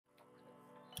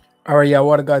All right, y'all,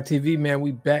 Water God TV, man.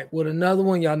 We back with another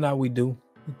one. Y'all know how we do.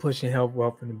 We pushing health,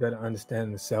 wealth, and a better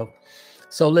understanding of self.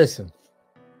 So listen,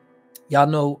 y'all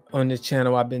know on this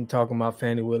channel I've been talking about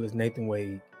Fani Willis, Nathan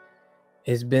Wade.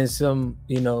 It's been some,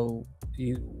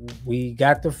 we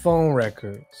got the phone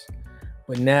records,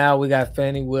 but now we got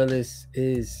Fani Willis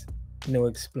is,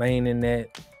 explaining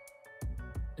that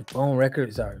the phone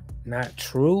records are not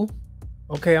true.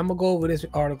 Okay, I'm gonna go over this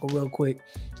article real quick.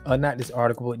 Not this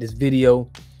article, but this video.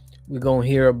 We're gonna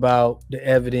hear about the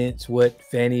evidence, what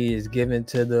Fani is giving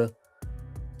to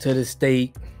the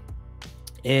state,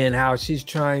 and how she's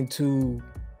trying to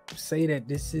say that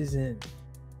this isn't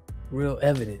real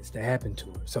evidence that happened to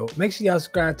her. So make sure y'all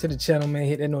subscribe to the channel, man.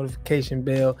 Hit that notification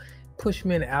bell. Push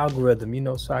me in the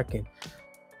algorithm, so I can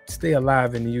stay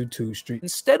alive in the YouTube street.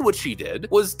 Instead, what she did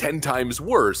was 10 times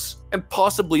worse, and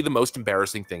possibly the most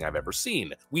embarrassing thing I've ever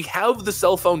seen. We have the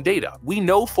cell phone data. We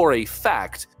know for a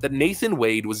fact that Nathan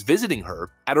Wade was visiting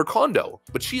her at her condo,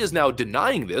 but she is now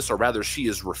denying this, or rather she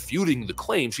is refuting the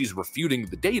claim, she's refuting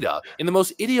the data in the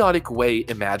most idiotic way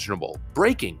imaginable.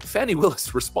 Breaking, Fani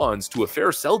Willis responds to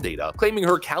Affair Cell data, claiming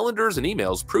her calendars and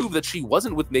emails prove that she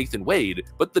wasn't with Nathan Wade,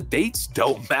 but the dates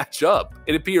don't match up.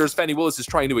 It appears Fani Willis is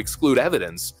trying to exclude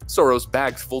evidence.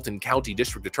 Soros-backed Fulton County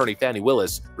District Attorney Fani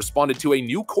Willis responded to a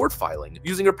new court filing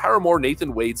using her paramour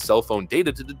Nathan Wade's cell phone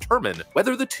data to determine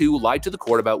whether the two lied to the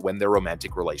court about when their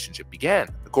romantic relationship began.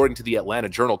 According to the Atlanta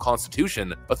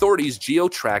Journal-Constitution, authorities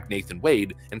geo-tracked Nathan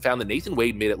Wade and found that Nathan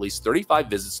Wade made at least 35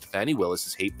 visits to Fani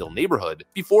Willis's Hateville neighborhood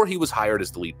before he was hired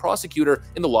as the lead prosecutor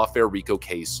in the lawfare RICO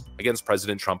case against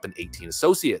President Trump and 18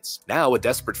 associates. Now, a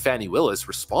desperate Fani Willis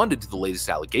responded to the latest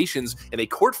allegations in a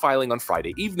court filing on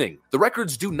Friday evening. The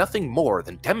records do nothing more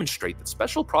than demonstrate that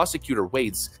Special Prosecutor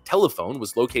Wade's telephone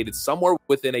was located somewhere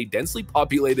within a densely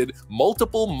populated,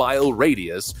 multiple-mile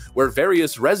radius where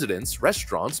various residents,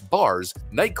 restaurants, bars,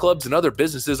 nightclubs, and other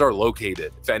businesses are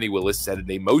located, Fani Willis said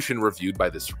in a motion reviewed by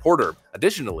this reporter.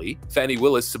 Additionally, Fani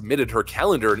Willis submitted her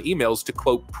calendar and emails to,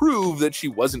 quote, prove that she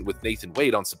wasn't with Nathan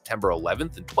Wade on September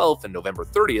 11th and 12th and November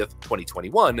 30th,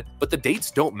 2021, but the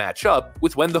dates don't match up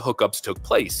with when the hookups took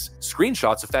place.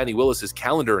 Screenshots of Fani Willis's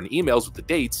calendar and emails with the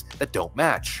dates that don't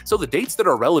match. So the dates that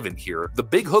are relevant here, the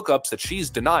big hookups that she's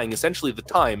denying, essentially the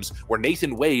times where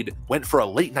Nathan Wade went for a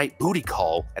late-night booty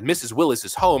call at Mrs.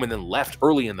 Willis's home and then left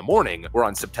early in the morning, were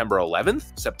on September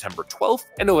 11th, September 12th,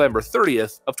 and November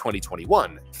 30th of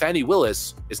 2021. Fani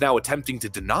Willis is now attempting to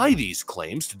deny these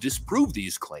claims, to disprove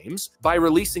these claims, by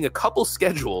releasing a couple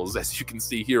schedules, as you can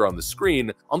see here on the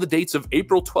screen, on the dates of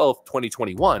April 12th,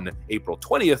 2021, April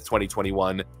 20th,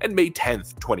 2021, and May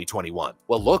 10th, 2021.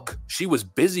 Well, look, she was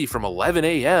busy from 11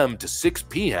 a.m. to 6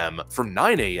 p.m., from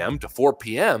 9 a.m. to 4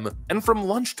 p.m., and from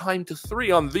lunchtime to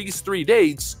 3 on these 3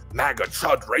 dates. MAGA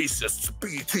chud racists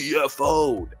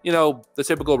BTFO'd. The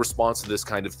typical response to this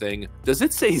kind of thing. Does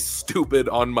it say stupid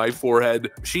on my forehead?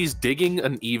 She's digging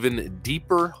an even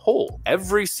deeper hole.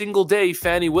 Every single day,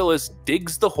 Fani Willis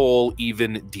digs the hole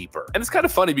even deeper. And it's kind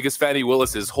of funny because Fani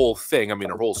Willis's whole thing,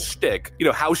 her whole shtick,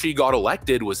 how she got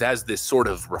elected was as this sort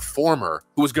of reformer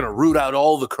who was going to root out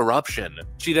all the corruption.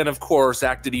 She then, of course,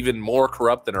 acted even more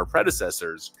corrupt than her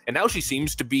predecessors. And now she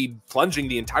seems to be plunging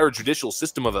the entire judicial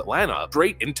system of Atlanta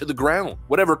straight into the ground.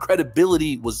 Whatever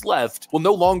credibility was left will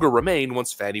no longer remain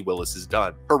once Fani Willis is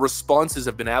done. Her responses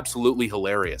have been absolutely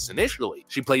hilarious. Initially,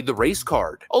 she played the race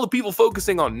card. All the people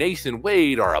focusing on Nathan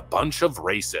Wade are a bunch of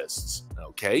racists.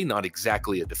 Okay, not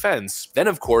exactly a defense. Then,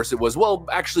 of course, it was, well,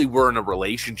 actually, we're in a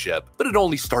relationship, but it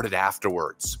only started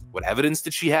afterwards. What evidence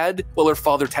did she had? Well, her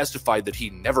father testified that he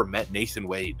never met Nathan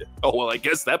Wade. Oh, well, I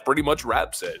guess that pretty much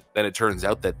wraps it. Then it turns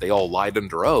out that they all lied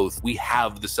under oath. We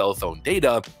have the cell phone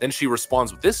data. Then she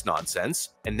responds with this nonsense.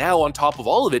 And now, on top of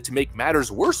all of it, to make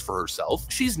matters worse for herself,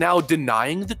 she's now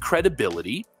denying the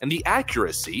credibility and the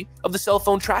accuracy of the cell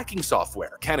phone tracking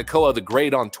software. Kanakoa the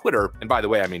Great on Twitter, and by the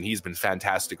way, he's been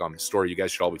fantastic on his story. You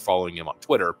guys should all be following him on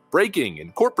Twitter. Breaking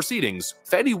in court proceedings,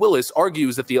 Fani Willis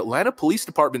argues that the Atlanta Police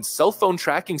Department's cell phone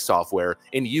tracking software,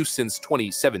 in use since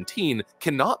 2017,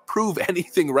 cannot prove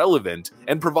anything relevant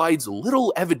and provides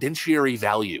little evidentiary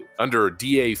value. Under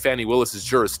DA Fani Willis's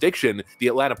jurisdiction, the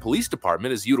Atlanta Police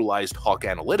Department has utilized Hawk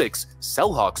Analytics'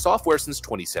 CellHawk software since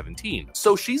 2017.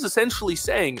 So she's essentially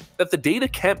saying that the data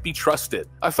can't be trusted.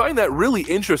 I find that really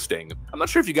interesting. I'm not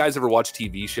sure if you guys ever watch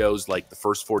TV shows like The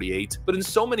First 48, but in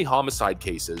so many homicide homicide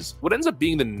cases, what ends up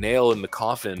being the nail in the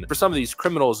coffin for some of these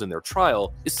criminals in their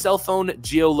trial is cell phone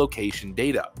geolocation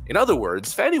data. In other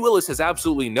words, Fani Willis has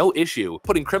absolutely no issue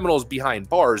putting criminals behind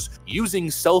bars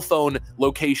using cell phone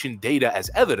location data as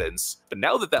evidence, but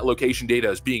now that that location data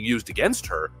is being used against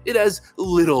her, it has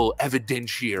little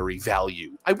evidentiary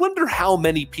value. I wonder how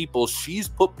many people she's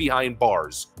put behind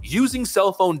bars using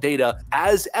cell phone data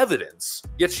as evidence,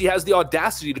 yet she has the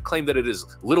audacity to claim that it is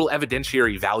little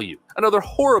evidentiary value. Another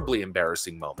horribly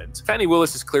embarrassing moment. Fani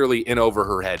Willis is clearly in over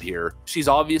her head here. She's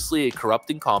obviously a corrupt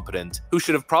incompetent who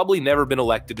should have probably never been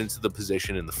elected into the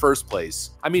position in the first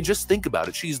place. I mean, just think about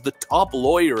it. She's the top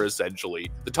lawyer,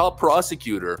 essentially, the top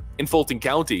prosecutor in Fulton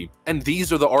County, and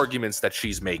these are the arguments that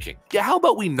she's making. Yeah, how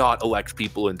about we not elect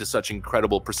people into such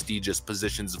incredible, prestigious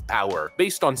positions of power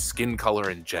based on skin color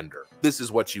and gender? This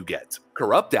is what you get.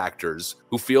 Corrupt actors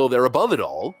who feel they're above it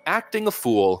all, acting a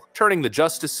fool, turning the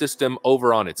justice system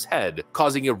over on its head,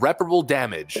 causing irreparable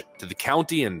damage to the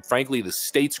county and, frankly, the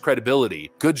state's credibility.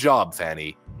 Good job,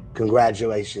 Fani.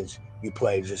 Congratulations. You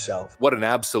played yourself. What an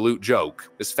absolute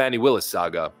joke. This Fani Willis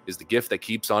saga is the gift that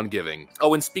keeps on giving.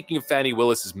 Oh, and speaking of Fani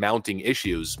Willis's mounting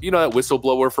issues, you know that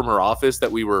whistleblower from her office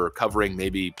that we were covering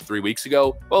maybe 3 weeks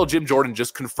ago? Well, Jim Jordan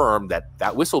just confirmed that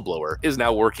that whistleblower is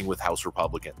now working with House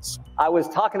Republicans. I was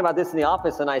talking about this in the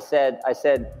office, and I said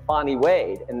Fani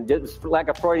Wade, and just like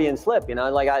a Freudian slip, you know,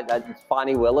 like it's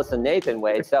Fani Willis and Nathan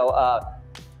Wade. So,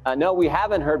 no, we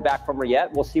haven't heard back from her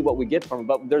yet. We'll see what we get from her.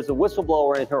 But there's a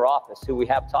whistleblower in her office who we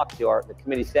have talked to, the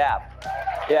committee staff.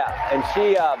 Yeah, and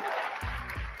she,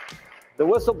 the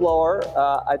whistleblower,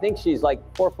 I think she's like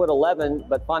 4'11",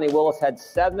 but Fani Willis had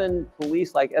 7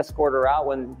 police escort her out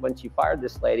when she fired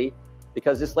this lady,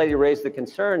 because this lady raised the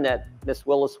concern that Miss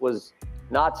Willis was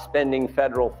not spending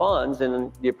federal funds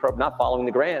and not following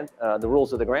the grant, the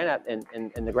rules of the grant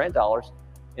and the grant dollars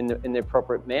in the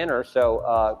appropriate manner.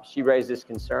 So she raised this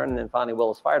concern, and then Fani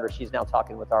Willis fired her. She's now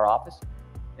talking with our office,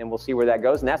 and we'll see where that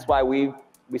goes. And that's why we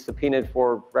subpoenaed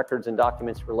for records and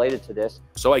documents related to this.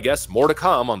 So I guess more to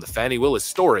come on the Fani Willis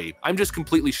story. I'm just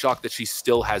completely shocked that she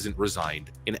still hasn't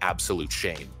resigned in absolute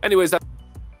shame. Anyways, that.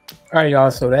 All right,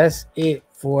 y'all. So that's it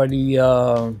for the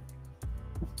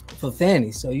for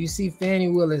Fani. So you see Fani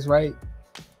Willis, right?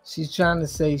 She's trying to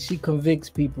say she convicts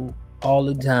people all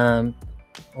the time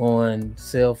on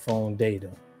cell phone data,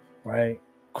 right?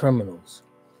 Criminals.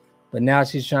 But now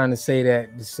she's trying to say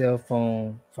that the cell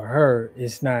phone for her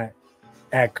is not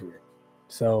accurate.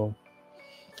 So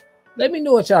let me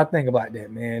know what y'all think about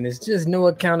that, man. It's just no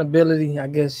accountability. I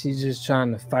guess she's just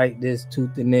trying to fight this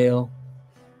tooth and nail.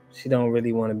 She don't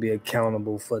really want to be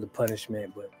accountable for the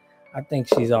punishment, but I think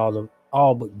she's all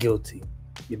but guilty.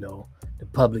 You know, the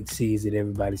public sees it,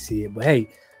 everybody sees it. But hey,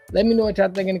 let me know what y'all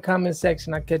think in the comment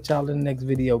section. I'll catch y'all in the next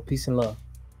video. Peace and love.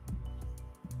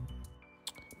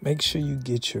 Make sure you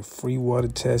get your free water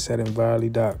test at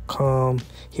Envirely.com.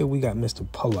 Here we got Mr.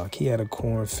 Pollock. He had a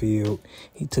cornfield.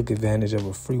 He took advantage of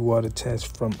a free water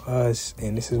test from us.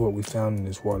 And this is what we found in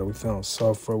this water. We found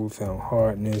sulfur. We found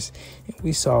hardness. And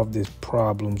we solved these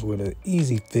problems with an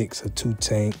easy fix of 2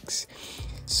 tanks.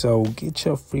 So get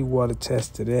your free water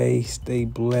test today. Stay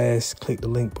blessed. Click the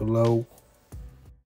link below.